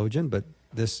theologian, but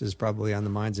this is probably on the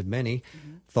minds of many.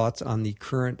 Mm-hmm. Thoughts on the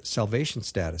current salvation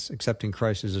status, accepting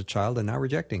Christ as a child and now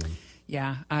rejecting him?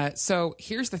 Yeah. So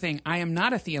here's the thing. I am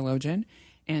not a theologian,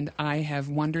 and I have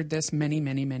wondered this many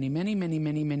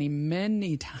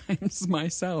times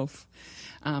myself.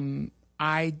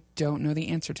 I don't know the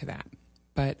answer to that,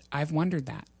 but I've wondered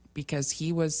that because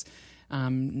he was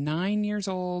 9 years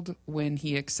old when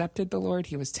he accepted the Lord.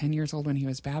 He was 10 years old when he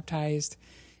was baptized.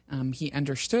 He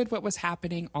understood what was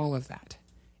happening, all of that.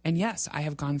 And yes, I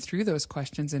have gone through those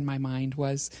questions in my mind.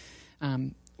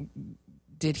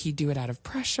 Did he do it out of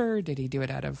pressure? Did he do it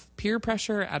out of peer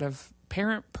pressure, out of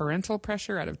parental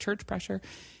pressure, out of church pressure?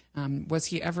 Was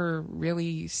he ever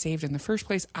really saved in the first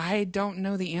place? I don't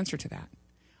know the answer to that.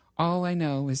 All I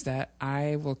know is that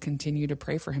I will continue to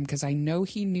pray for him because I know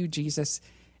he knew Jesus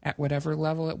at whatever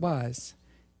level it was.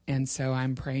 And so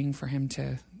I'm praying for him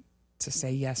to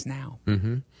say yes now.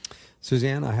 Mm-hmm.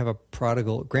 Suzanne, I have a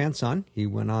prodigal grandson. He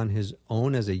went on his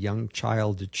own as a young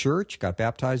child to church, got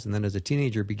baptized, and then as a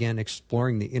teenager began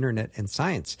exploring the internet and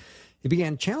science. He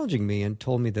began challenging me and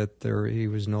told me that he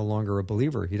was no longer a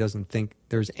believer. He doesn't think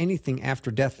there's anything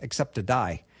after death except to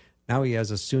die. Now he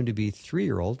has a soon-to-be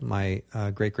 3-year-old, my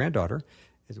great-granddaughter.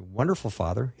 He's a wonderful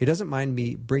father. He doesn't mind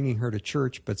me bringing her to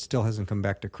church, but still hasn't come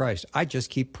back to Christ. I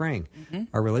just keep praying. Mm-hmm.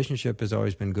 Our relationship has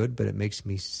always been good, but it makes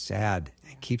me sad.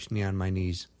 It keeps me on my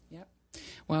knees. Yep.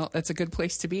 Well, that's a good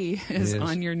place to be, is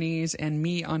on your knees, and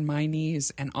me on my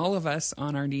knees, and all of us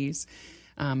on our knees.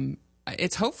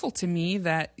 It's hopeful to me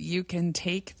that you can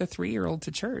take the 3-year-old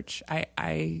to church.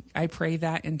 I pray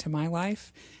that into my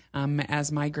life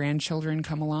as my grandchildren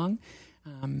come along.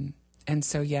 And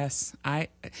so, yes,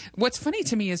 what's funny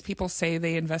to me is people say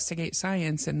they investigate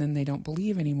science and then they don't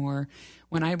believe anymore,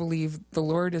 when I believe the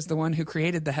Lord is the one who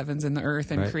created the heavens and the earth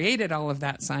and created all of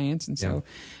that science. And so,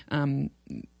 I'm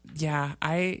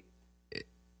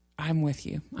with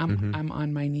you. I'm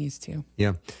on my knees too.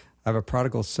 Yeah. I have a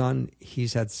prodigal son.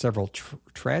 He's had several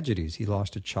tragedies. He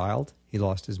lost a child. He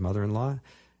lost his mother-in-law.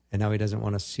 And now he doesn't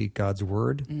want to seek God's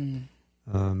word.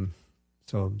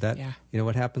 So that,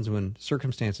 what happens when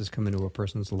circumstances come into a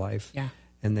person's life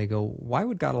and they go, why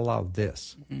would God allow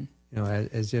this? Mm-hmm.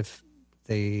 As if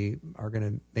they are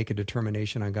going to make a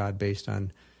determination on God based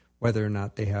on whether or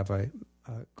not they have a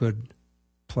good,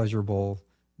 pleasurable,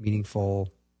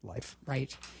 meaningful life.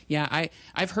 Right. Yeah.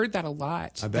 I've heard that a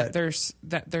lot. I bet. There's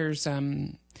that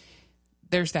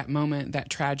moment,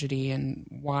 that tragedy, and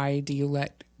why do you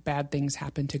let bad things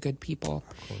happen to good people?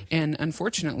 And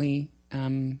unfortunately,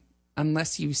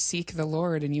 unless you seek the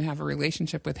Lord and you have a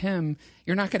relationship with him,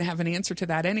 you're not going to have an answer to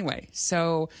that anyway.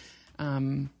 So,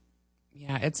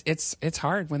 it's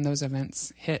hard when those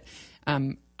events hit.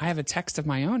 I have a text of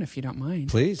my own, if you don't mind.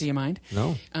 Please. Do you mind?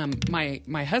 No.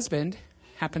 My husband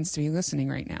happens to be listening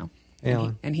right now.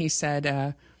 Hey, and he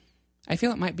said, I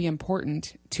feel it might be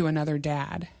important to another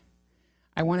dad.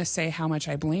 I want to say how much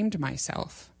I blamed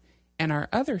myself and our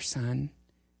other son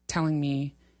telling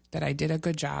me that I did a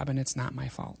good job and it's not my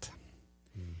fault.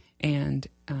 And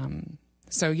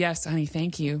so, yes, honey,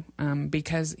 thank you,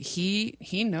 because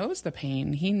he knows the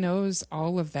pain. He knows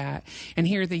all of that. And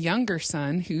here, the younger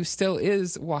son, who still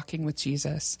is walking with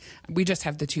Jesus, we just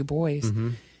have the 2 boys,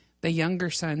 the younger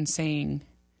son saying,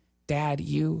 Dad,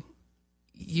 you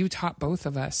taught both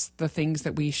of us the things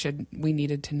that we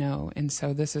needed to know. And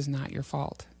so this is not your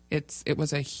fault. It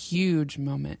was a huge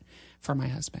moment for my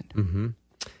husband. Mm-hmm.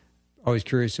 Always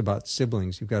curious about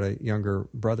siblings. You've got a younger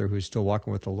brother who's still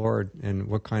walking with the Lord, and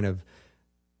what kind of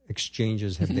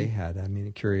exchanges have they had? I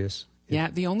mean, curious. Yeah,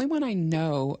 the only one I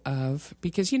know of,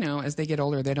 because, as they get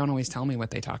older, they don't always tell me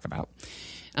what they talk about.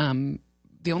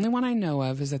 The only one I know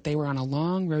of is that they were on a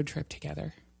long road trip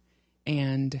together,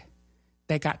 and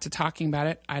they got to talking about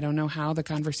it. I don't know how the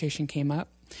conversation came up,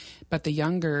 but the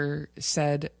younger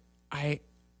said,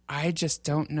 I just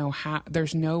don't know how.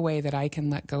 There's no way that I can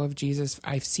let go of Jesus.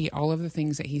 I see all of the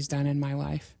things that he's done in my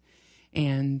life.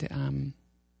 And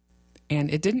And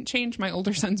it didn't change my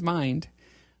older son's mind,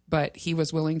 but he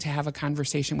was willing to have a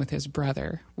conversation with his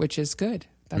brother, which is good.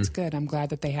 That's good. I'm glad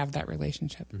that they have that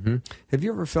relationship. Mm-hmm. Have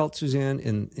you ever felt,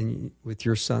 Suzanne, with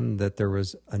your son, that there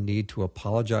was a need to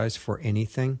apologize for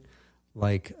anything?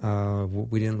 Like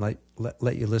we didn't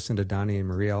let you listen to Donnie and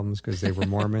Marie albums because they were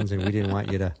Mormons, and we didn't want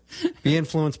you to be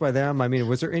influenced by them. I mean,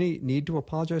 was there any need to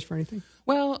apologize for anything?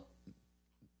 Well,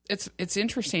 it's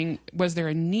interesting. Was there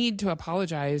a need to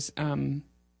apologize?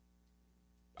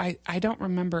 I don't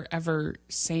remember ever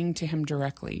saying to him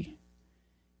directly,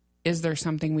 is there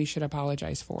something we should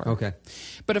apologize for? Okay.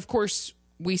 But of course,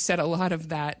 we said a lot of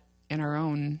that in our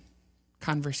own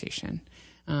conversation.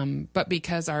 But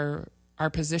because our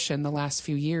position the last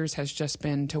few years has just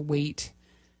been to wait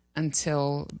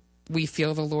until we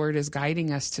feel the Lord is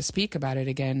guiding us to speak about it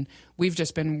again, we've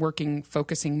just been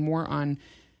focusing more on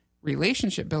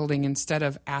relationship building instead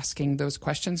of asking those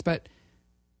questions, but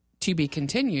to be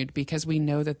continued, because we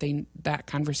know that that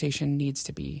conversation needs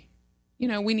to be,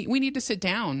 we need to sit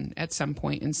down at some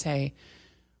point and say,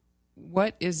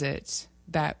 what is it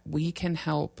that we can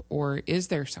help, or is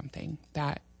there something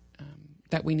that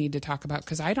we need to talk about?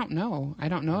 Because I don't know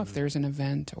if there's an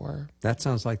event or... That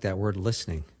sounds like that word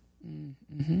listening.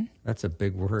 Mm-hmm. That's a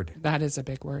big word. That is a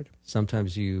big word.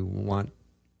 Sometimes you want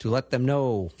to let them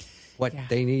know what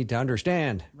they need to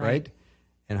understand, right?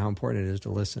 And how important it is to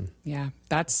listen. Yeah,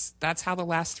 that's how the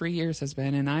last 3 years has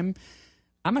been. And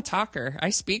I'm a talker. I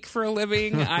speak for a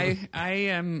living. I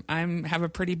have a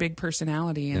pretty big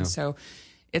personality, and so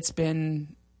it's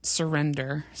been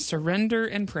surrender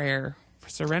and prayer.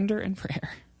 Surrender and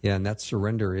prayer. Yeah, and that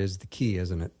surrender is the key,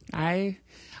 isn't it? I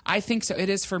think so. It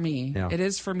is for me. Yeah. It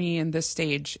is for me in this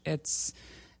stage. That's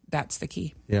the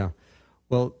key. Yeah.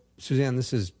 Well, Suzanne,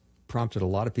 this has prompted a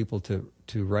lot of people to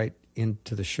write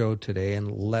into the show today and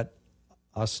let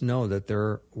us know that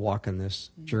they're walking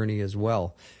this journey as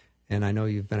well. And I know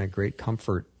you've been a great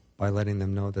comfort by letting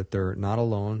them know that they're not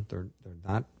alone.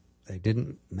 They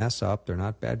didn't mess up. They're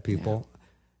not bad people,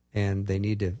 and they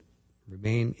need to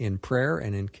remain in prayer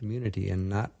and in community and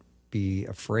not be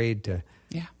afraid to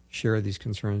share these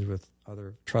concerns with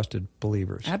other trusted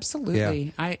believers.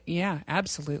 Absolutely.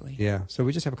 Absolutely. Yeah. So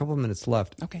we just have a couple of minutes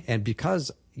left. Okay. And because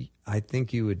I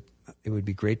think it would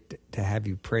be great to have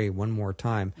you pray one more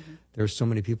time. Mm-hmm. There's so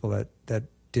many people that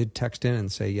did text in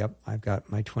and say, yep, I've got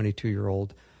my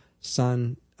 22-year-old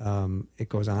son. It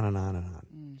goes on and on and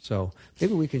on. So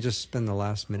maybe we can just spend the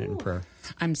last minute in prayer.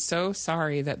 I'm so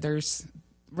sorry that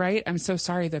I'm so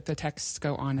sorry that the texts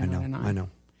go on and on and on. I know.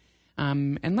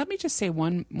 And let me just say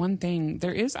one thing.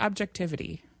 There is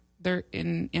objectivity there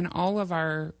in all of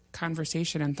our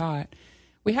conversation and thought.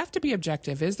 We have to be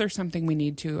objective. Is there something we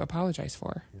need to apologize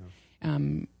for? Yeah.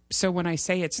 So when I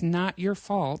say it's not your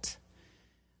fault,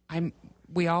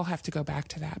 we all have to go back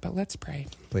to that. But let's pray.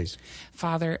 Please.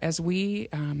 Father, as we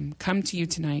come to you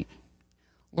tonight,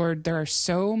 Lord, there are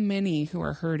so many who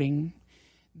are hurting,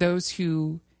 those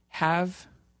who have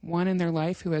one in their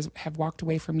life who have walked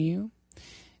away from you,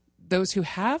 those who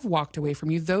have walked away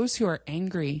from you, those who are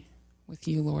angry with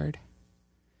you, Lord.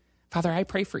 Father, I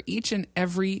pray for each and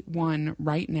every one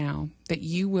right now that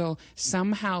you will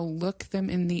somehow look them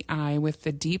in the eye with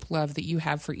the deep love that you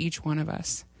have for each one of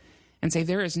us and say,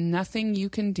 there is nothing you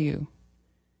can do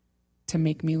to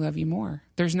make me love you more.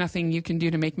 There's nothing you can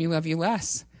do to make me love you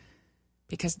less,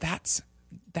 because that's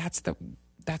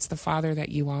the Father that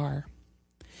you are.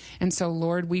 And so,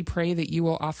 Lord, we pray that you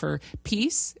will offer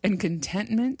peace and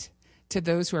contentment to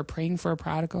those who are praying for a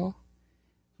prodigal,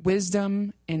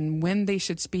 wisdom in when they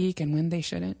should speak and when they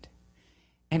shouldn't,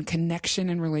 and connection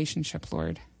and relationship,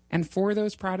 Lord. And for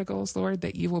those prodigals, Lord,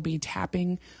 that you will be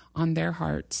tapping on their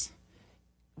hearts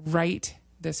right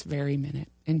this very minute.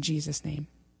 In Jesus' name,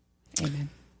 amen.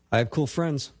 I have cool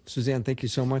friends. Suzanne, thank you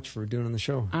so much for doing the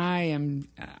show.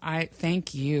 I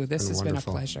thank you. This has been a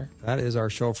pleasure. That is our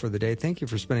show for the day. Thank you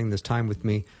for spending this time with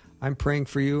me. I'm praying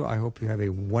for you. I hope you have a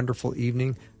wonderful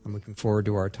evening. I'm looking forward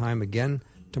to our time again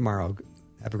tomorrow.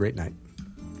 Have a great night.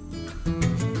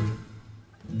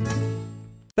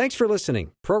 Thanks for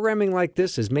listening. Programming like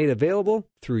this is made available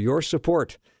through your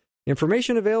support.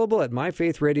 Information available at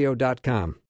myfaithradio.com.